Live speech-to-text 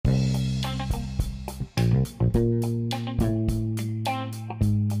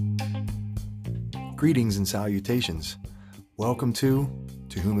Greetings and salutations. Welcome to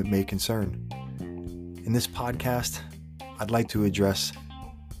Whom It May Concern. In this podcast, I'd like to address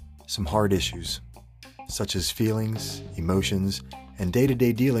some hard issues, such as feelings, emotions, and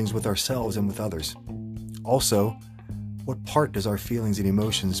day-to-day dealings with ourselves and with others. Also, what part does our feelings and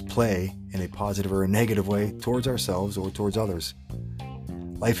emotions play in a positive or a negative way towards ourselves or towards others?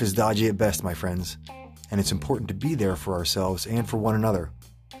 Life is dodgy at best, my friends, and it's important to be there for ourselves and for one another.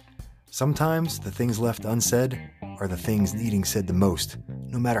 Sometimes the things left unsaid are the things needing said the most,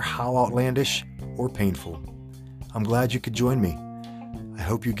 no matter how outlandish or painful. I'm glad you could join me. I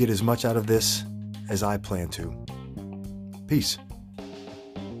hope you get as much out of this as I plan to. Peace.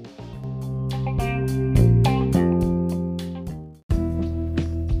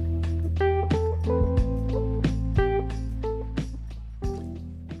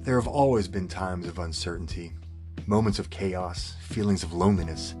 There have always been times of uncertainty, moments of chaos, feelings of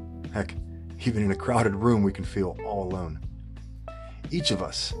loneliness. Heck, even in a crowded room, we can feel all alone. Each of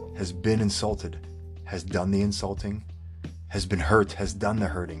us has been insulted, has done the insulting, has been hurt, has done the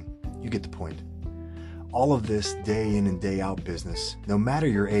hurting. You get the point. All of this day in and day out business, no matter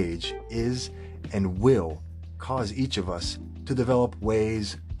your age, is and will cause each of us to develop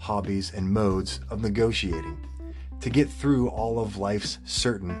ways, hobbies, and modes of negotiating to get through all of life's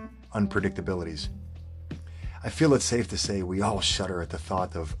certain unpredictabilities. I feel it's safe to say we all shudder at the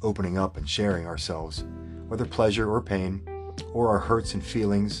thought of opening up and sharing ourselves, whether pleasure or pain, or our hurts and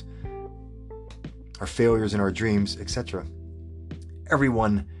feelings, our failures and our dreams, etc.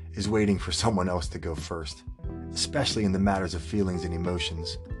 Everyone is waiting for someone else to go first, especially in the matters of feelings and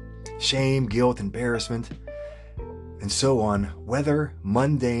emotions. Shame, guilt, embarrassment, and so on, whether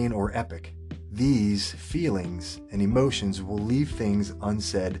mundane or epic, these feelings and emotions will leave things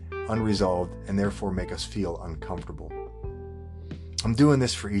unsaid, unresolved, and therefore make us feel uncomfortable. I'm doing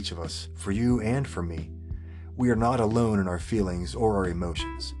this for each of us, for you and for me. We are not alone in our feelings or our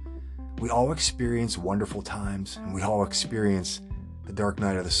emotions. We all experience wonderful times, and we all experience the dark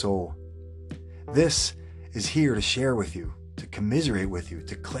night of the soul. This is here to share with you, to commiserate with you,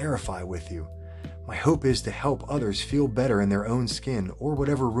 to clarify with you. My hope is to help others feel better in their own skin or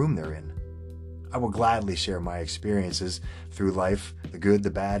whatever room they're in. I will gladly share my experiences through life, the good, the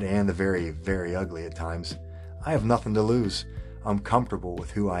bad, and the very, very ugly at times. I have nothing to lose. I'm comfortable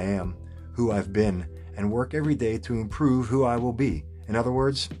with who I am, who I've been, and work every day to improve who I will be. In other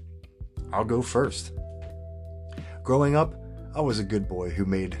words, I'll go first. Growing up, I was a good boy who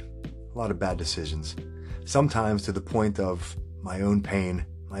made a lot of bad decisions, sometimes to the point of my own pain,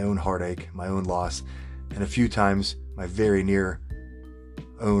 my own heartache, my own loss, and a few times my very near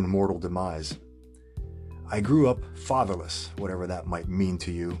own mortal demise. I grew up fatherless, whatever that might mean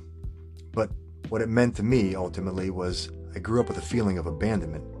to you, but what it meant to me ultimately was I grew up with a feeling of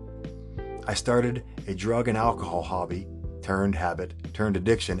abandonment. I started a drug and alcohol hobby, turned habit, turned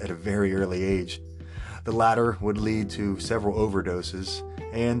addiction at a very early age. The latter would lead to several overdoses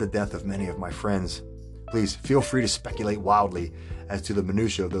and the death of many of my friends. Please feel free to speculate wildly as to the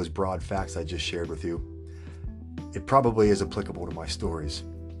minutiae of those broad facts I just shared with you. It probably is applicable to my stories.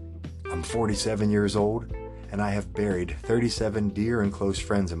 I'm 47 years old, and I have buried 37 dear and close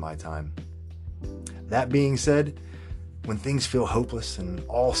friends in my time. That being said, when things feel hopeless and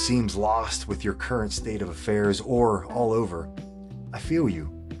all seems lost with your current state of affairs or all over, I feel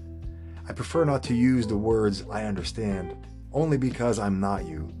you. I prefer not to use the words "I understand," only because I'm not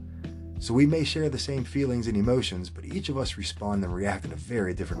you. So we may share the same feelings and emotions, but each of us respond and react in a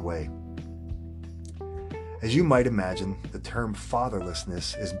very different way. As you might imagine, the term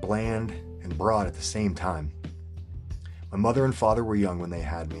fatherlessness is bland and broad at the same time. My mother and father were young when they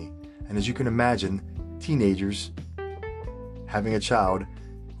had me, and as you can imagine, teenagers having a child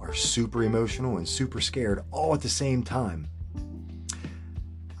are super emotional and super scared all at the same time.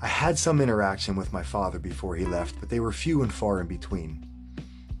 I had some interaction with my father before he left, but they were few and far in between.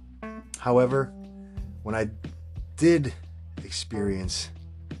 However, when I did experience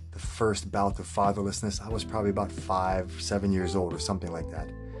the first bout of fatherlessness, I was probably about 5-7 years old or something like that.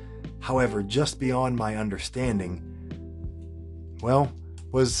 However, just beyond my understanding,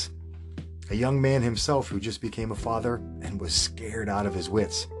 was a young man himself who just became a father and was scared out of his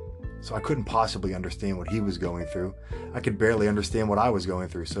wits. So I couldn't possibly understand what he was going through. I could barely understand what I was going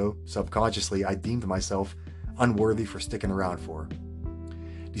through, so subconsciously I deemed myself unworthy for sticking around for.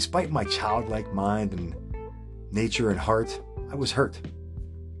 Despite my childlike mind and nature and heart, I was hurt.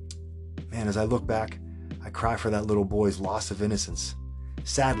 Man, as I look back, I cry for that little boy's loss of innocence.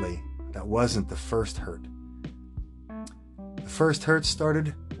 Sadly, that wasn't the first hurt. The first hurt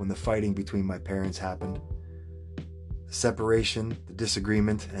started when the fighting between my parents happened. The separation, the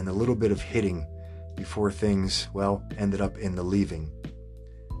disagreement, and a little bit of hitting before things, well, ended up in the leaving.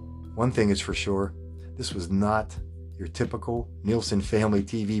 One thing is for sure, this was not your typical Nielsen family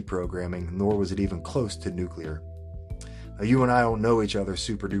TV programming, nor was it even close to nuclear. Now, you and I don't know each other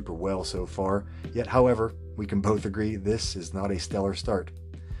super duper well so far, yet however, we can both agree this is not a stellar start.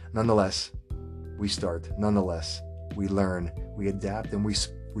 Nonetheless, we start. Nonetheless, we learn, we adapt, and we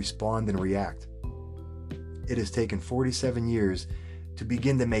respond and react. It has taken 47 years to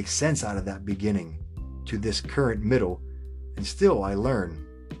begin to make sense out of that beginning to this current middle, and still I learn,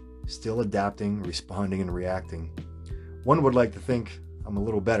 still adapting, responding, and reacting. One would like to think I'm a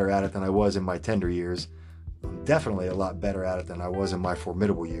little better at it than I was in my tender years. I'm definitely a lot better at it than I was in my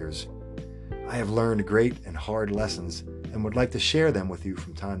formidable years. I have learned great and hard lessons and would like to share them with you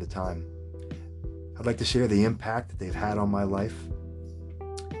from time to time. I'd like to share the impact that they've had on my life,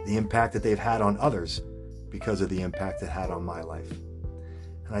 the impact that they've had on others because of the impact it had on my life.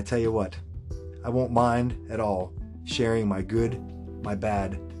 And I tell you what, I won't mind at all sharing my good, my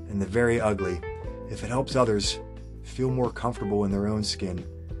bad, and the very ugly if it helps others feel more comfortable in their own skin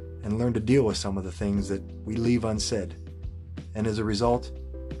and learn to deal with some of the things that we leave unsaid. And as a result,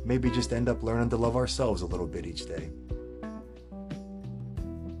 maybe just end up learning to love ourselves a little bit each day.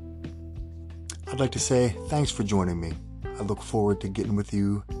 I'd like to say thanks for joining me. I look forward to getting with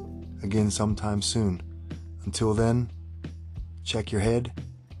you again sometime soon. Until then, check your head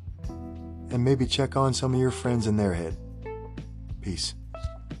and maybe check on some of your friends in their head. Peace.